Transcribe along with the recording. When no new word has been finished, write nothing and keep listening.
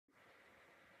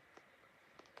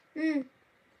Hello.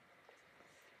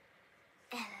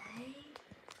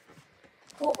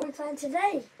 What are we playing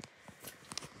today?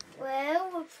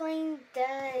 Well, we're playing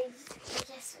I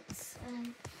guess it's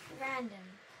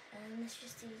random. Let's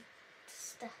just do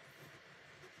stuff.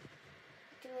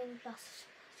 Doing lots of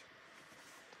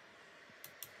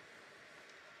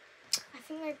stuff. I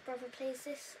think my brother plays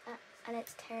this, and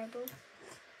it's terrible.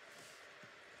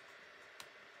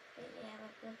 But yeah,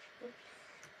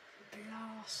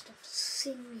 Blast of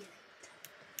Simulator.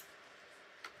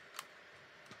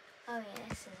 oh yeah,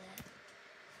 this is it.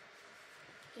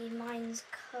 He mines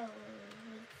coal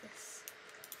with this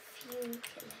fuel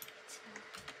collector.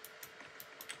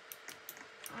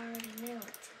 I already know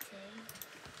what to do.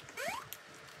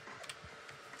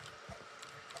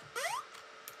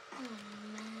 Oh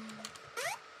man.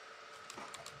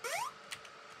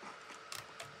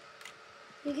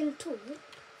 You can talk.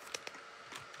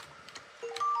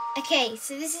 Okay,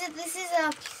 so this is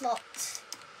our plot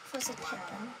for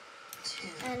September.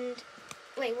 And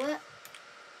wait, what?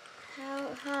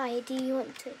 How high do you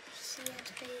want to see how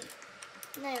to play?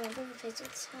 No, my brother plays all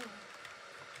the time.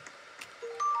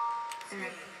 3,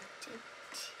 2,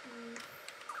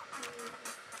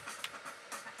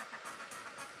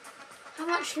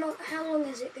 3. How long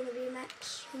is it going to be,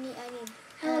 Max? I need.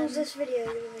 How long is this video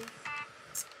going to be?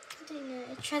 I don't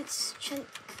know.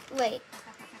 Wait.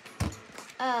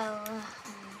 Oh.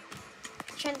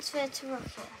 Transfer to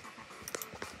rocket.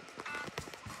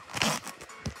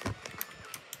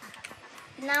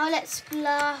 Now let's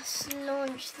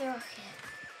launch the rocket.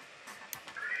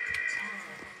 10,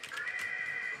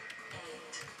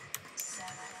 8,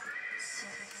 7,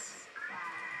 6, 5,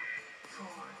 4,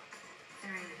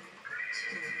 3,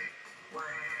 2,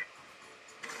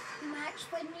 1. Max,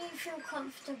 when you feel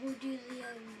comfortable, do the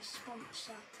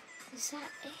sponsor. Is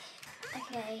that it?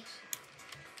 Okay.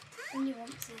 When you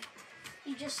want to.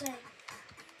 You just say,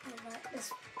 oh, right,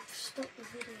 let's stop the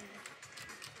video.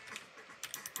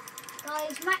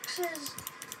 Guys, Max's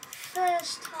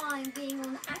first time being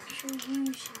on actual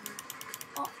YouTube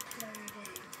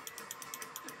uploading.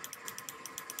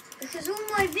 Because all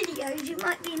my videos, you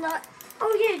might be like,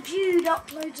 oh yeah, Jude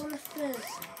uploads on a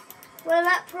Thursday. Well,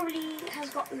 that probably has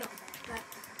got locked. But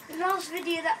the last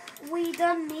video that we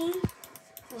done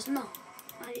was not.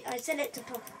 I said it to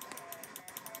Papa.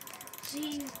 So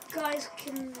you guys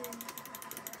can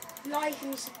like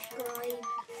and subscribe.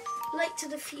 Like to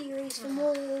the Furies for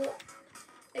more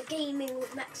gaming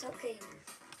with Max Out Gaming.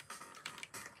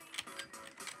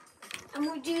 And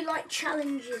we do like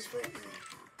challenges, won't we?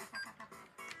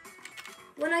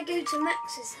 When I go to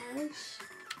Max's house,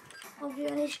 I'll be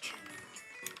on his channel.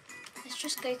 Let's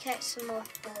just go catch some more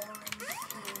boring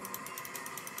fuel.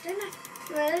 Don't have.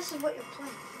 Well, this is what you're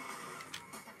playing.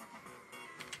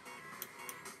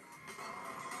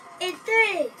 In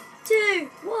 3, 2,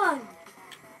 1.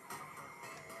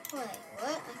 Wait, what? I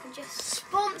can just...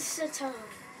 Sponsor time.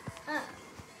 Oh.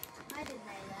 I didn't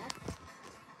know that.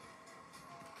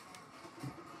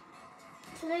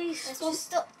 Today's Let's just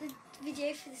stop the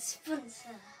video for the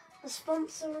sponsor. The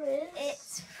sponsor is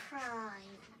It's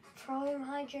Prime. Prime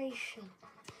Hydration.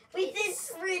 We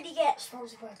didn't really get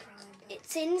sponsored by Prime.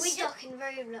 It's in stock in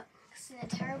Roblox in a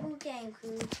terrible game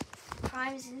called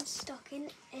Prime's in stock in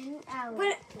our.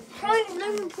 But Prime,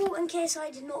 no important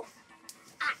KSI did not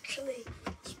actually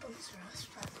sponsor us,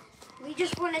 but we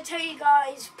just want to tell you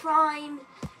guys Prime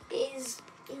is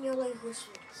in your local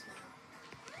stores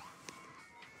now.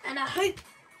 And I hope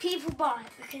people buy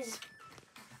it because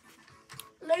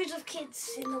loads of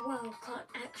kids in the world can't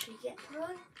actually get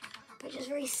Prime, which is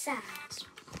very sad.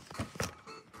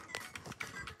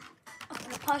 I'm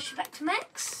going to pass you back to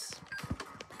Max.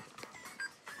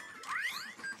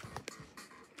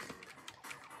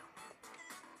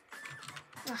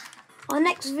 Our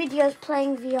next video is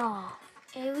playing VR.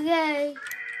 Here we go.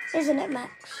 Isn't it,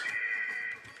 Max?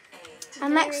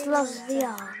 And Max loves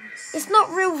VR. It's not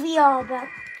real VR, but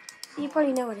you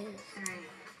probably know what it is.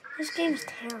 This game's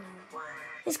terrible.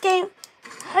 This game,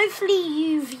 hopefully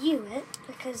you view it,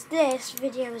 because this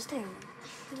video is terrible.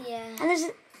 Yeah.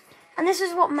 And this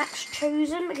is what Max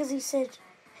chosen, because he said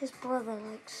his brother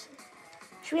likes it.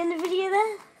 Should we end the video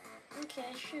there?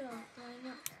 Okay, sure. Why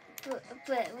not?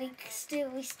 But we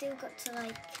still got to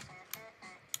like.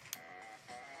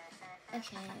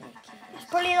 Okay. It's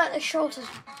probably like the shortest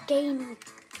game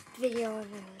video I've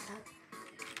ever done.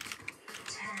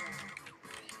 10,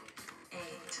 8,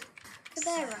 The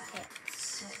bear rockets.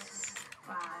 6,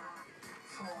 5,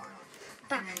 4,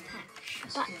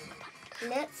 Backpack.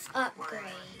 Let's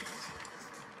upgrade.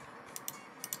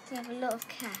 We have a lot of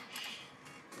cash.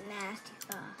 Nah, it's too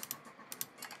far.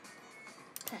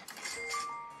 Perfect.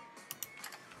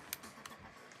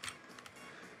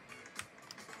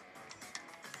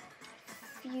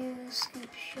 scoop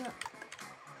shot.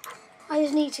 I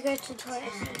just need to go to the toilet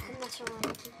so you can mess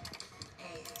around.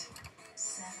 8,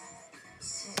 7,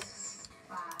 6,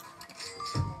 5,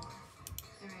 4,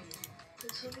 3. We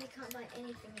probably can't buy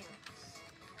anything else.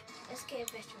 Let's get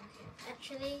a better rocket.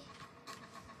 Actually,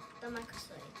 the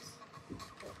microslaves.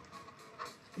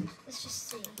 Let's just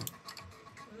see.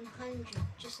 100,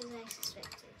 just as I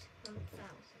suspected. 1,000.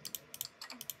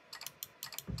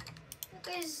 That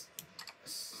goes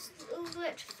all the way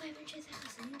up to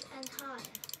 500,000 and higher.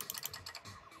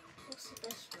 What's the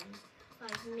best one?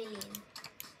 5 million.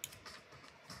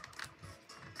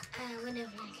 We're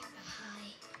never gonna get that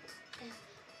high.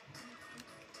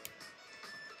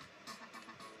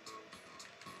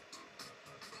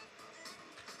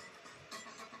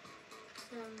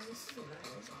 This isn't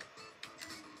mine, is it?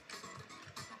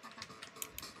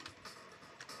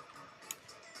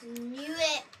 Knew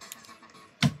it!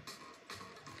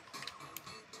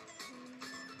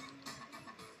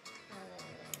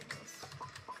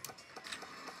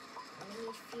 I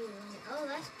need fuel. Oh,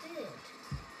 that's good.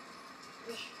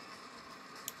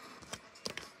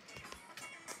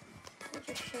 I'll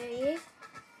just show you.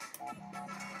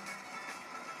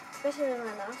 It's better than my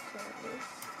last one at least.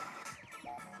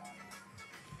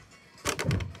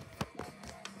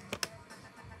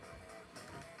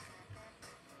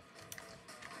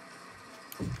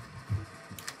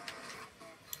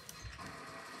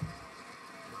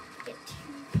 Get 2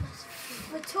 plus 2.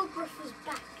 Photographer's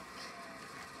back.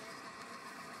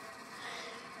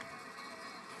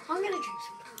 I'm gonna drink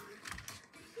some pie.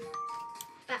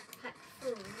 Backpack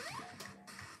full.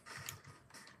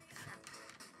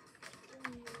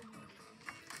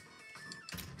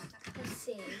 Let's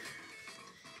see.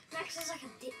 Max is like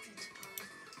addicted to pie.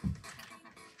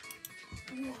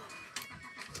 Whoa.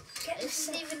 Get This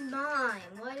myself, isn't even mine.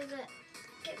 Why did it?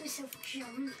 get myself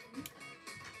jumping.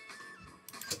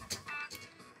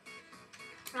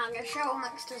 Right, I'm gonna show what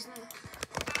Max does now.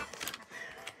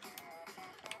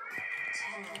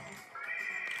 10,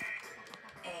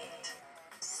 8,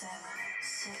 7,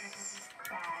 6,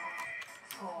 5,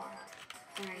 4,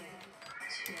 3,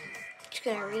 2. Just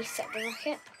gonna reset the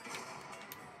rocket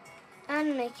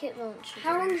and make it launch.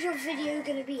 How long is your video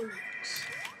gonna be, Max?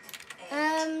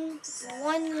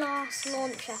 One last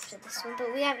launch after this one,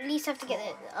 but we at least have to get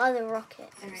the other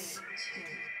rockets. 3, 2,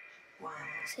 1.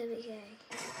 So we go.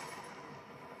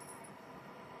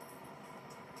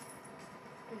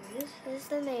 Here's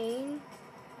the moon.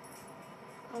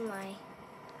 Oh my.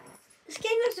 This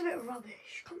game looks a bit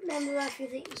rubbish. Comment down below if you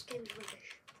think this game's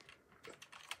rubbish.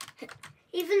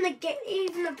 Even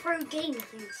the pro gamer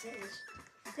thinks it is.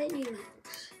 Don't you,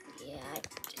 Max? Yeah,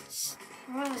 it's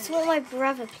Right. what my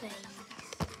brother plays.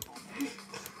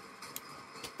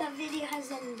 That video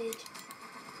has ended.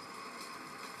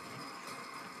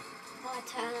 I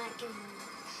turn that game on.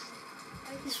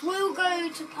 This will go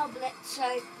to public, so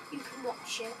you can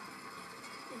watch it.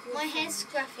 If you're My a fan. head's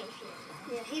scruffy here.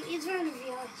 Yeah, he's wearing a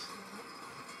VI.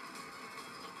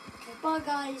 Okay, bye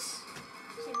guys.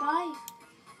 Say bye.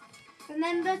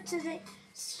 Remember,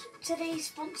 today's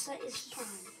sponsor is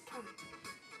Prime.